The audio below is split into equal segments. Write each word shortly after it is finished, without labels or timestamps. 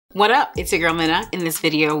What up? It's your girl Mena. In this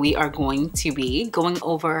video, we are going to be going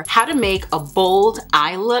over how to make a bold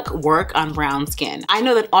eye look work on brown skin. I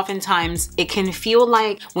know that oftentimes it can feel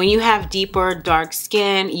like when you have deeper dark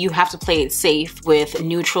skin, you have to play it safe with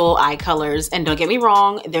neutral eye colors. And don't get me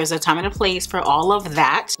wrong, there's a time and a place for all of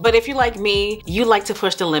that. But if you're like me, you like to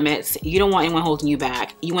push the limits. You don't want anyone holding you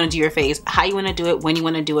back. You want to do your face how you want to do it, when you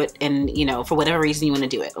want to do it, and for whatever reason you want to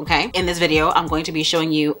do it, okay? In this video, I'm going to be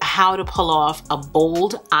showing you how to pull off a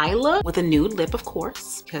bold eye look with a nude lip, of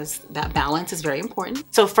course, because that balance is very important.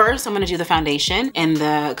 So first, I'm going to do the foundation and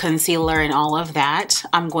the concealer and all of that.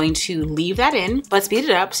 I'm going to leave that in, but speed it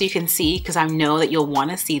up so you can see, because I know that you'll want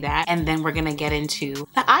to see that. And then we're going to get into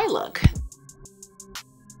the eye look.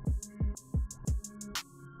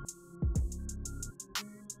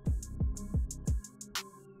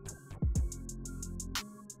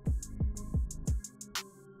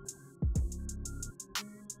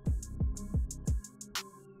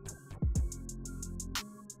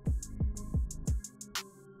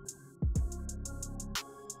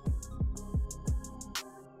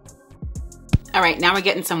 All right, now we're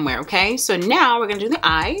getting somewhere, okay? So now we're gonna do the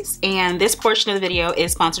eyes, and this portion of the video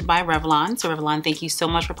is sponsored by Revlon. So Revlon, thank you so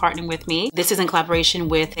much for partnering with me. This is in collaboration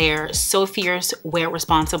with their So Fierce Wear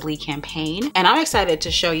Responsibly campaign. And I'm excited to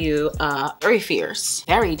show you a very fierce,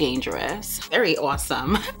 very dangerous, very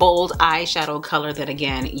awesome, bold eyeshadow color that,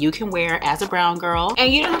 again, you can wear as a brown girl,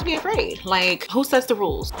 and you don't have to be afraid. Like, who sets the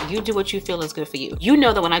rules? You do what you feel is good for you. You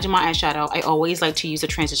know that when I do my eyeshadow, I always like to use a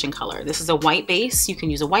transition color. This is a white base. You can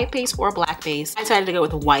use a white base or a black base. I decided to go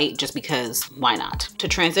with white just because why not? To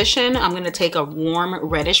transition, I'm gonna take a warm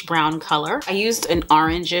reddish brown color. I used an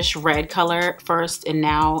orangish red color first, and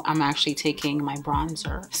now I'm actually taking my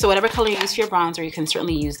bronzer. So whatever color you use for your bronzer, you can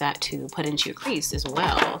certainly use that to put into your crease as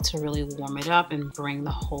well to really warm it up and bring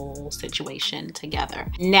the whole situation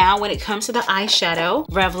together. Now, when it comes to the eyeshadow,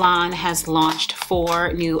 Revlon has launched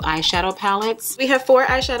 4 new eyeshadow palettes. We have 4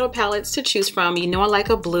 eyeshadow palettes to choose from. You know I like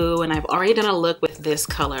a blue, and I've already done a look with this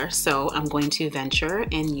color, so I'm going to venture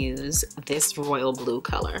and use this royal blue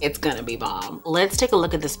color. It's gonna be bomb. Let's take a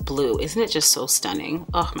look at this blue. Isn't it just so stunning?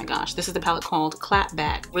 Oh my gosh. This is the palette called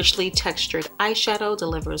Clapback. Richly textured eyeshadow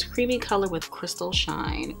delivers creamy color with crystal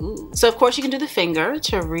shine. Ooh. So of course you can do the finger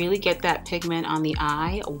to really get that pigment on the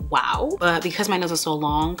eye. Wow. But because my nose is so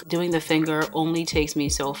long, doing the finger only takes me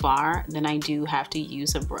so far. Then I do have to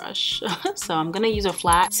use a brush. So I'm gonna use a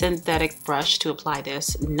flat synthetic brush to apply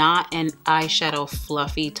this, not an eyeshadow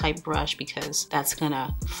fluffy type brush, because that's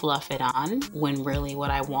gonna fluff it on when really what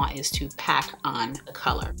I want is to pack on the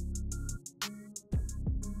color.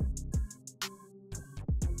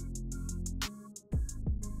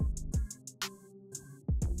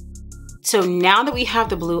 So now that we have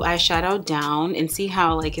the blue eyeshadow down, and see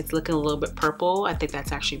how like it's looking a little bit purple, I think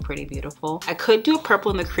that's actually pretty beautiful. I could do a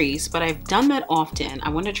purple in the crease, but I've done that often. I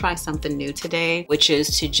want to try something new today, which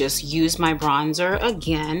is to just use my bronzer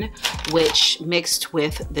again, which mixed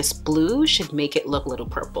with this blue should make it look a little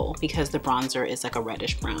purple, because the bronzer is like a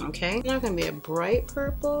reddish brown, okay? Not gonna be a bright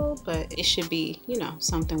purple, but it should be,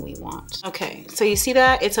 something we want. Okay, so you see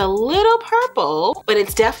that? It's a little purple, but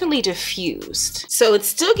it's definitely diffused. So it's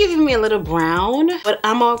still giving me a little brown, but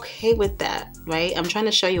I'm okay with that, right? I'm trying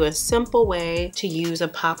to show you a simple way to use a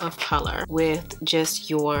pop of color with just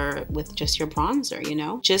your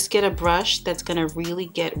bronzer, Just get a brush that's gonna really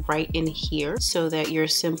get right in here so that you're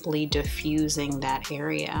simply diffusing that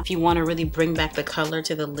area. If you want to really bring back the color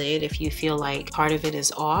to the lid, if you feel like part of it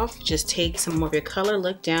is off, just take some more of your color,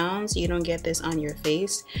 look down so you don't get this on your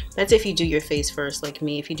face. That's if you do your face first, like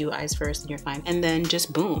me. If you do eyes first, then you're fine. And then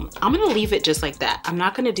just boom. I'm gonna leave it just like that. I'm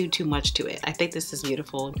not gonna do too much to it. I think this is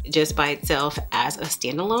beautiful just by itself as a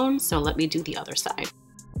standalone. So let me do the other side.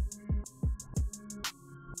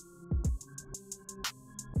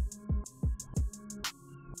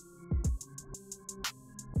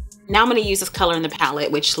 Now I'm gonna use this color in the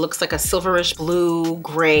palette, which looks like a silverish blue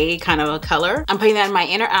gray kind of a color. I'm putting that in my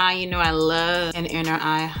inner eye. I love an inner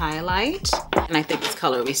eye highlight. And I think this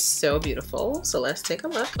color will be so beautiful. So let's take a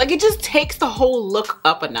look. Like, it just takes the whole look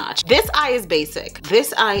up a notch. This eye is basic.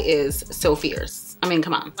 This eye is so fierce. I mean,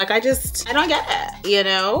 come on. Like, I don't get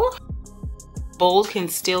it, Bold can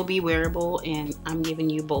still be wearable, and I'm giving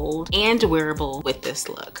you bold and wearable with this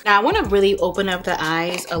look. Now I want to really open up the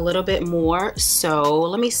eyes a little bit more, so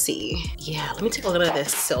let me see. Yeah, let me take a little bit of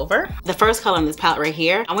this silver. The first color in this palette right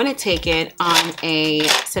here, I want to take it on a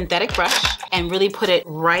synthetic brush and really put it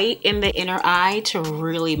right in the inner eye to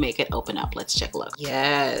really make it open up. Let's check a look.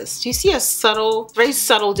 Yes, do you see a very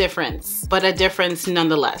subtle difference, but a difference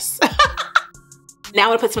nonetheless. Now I'm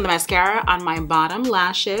gonna put some of the mascara on my bottom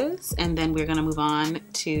lashes, and then we're gonna move on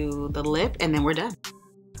to the lip, and then we're done.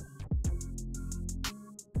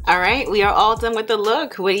 All right, we are all done with the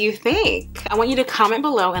look. What do you think? I want you to comment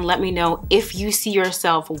below and let me know if you see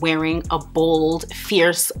yourself wearing a bold,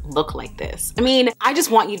 fierce look like this. I mean, I just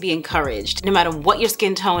want you to be encouraged. No matter what your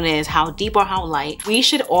skin tone is, how deep or how light, we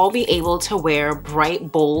should all be able to wear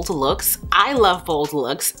bright, bold looks. I love bold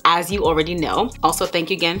looks, as you already know. Also, thank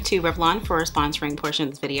you again to Revlon for sponsoring portion of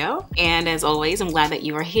this video. And as always, I'm glad that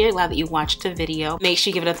you are here, glad that you watched the video. Make sure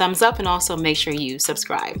you give it a thumbs up and also make sure you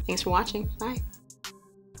subscribe. Thanks for watching. Bye.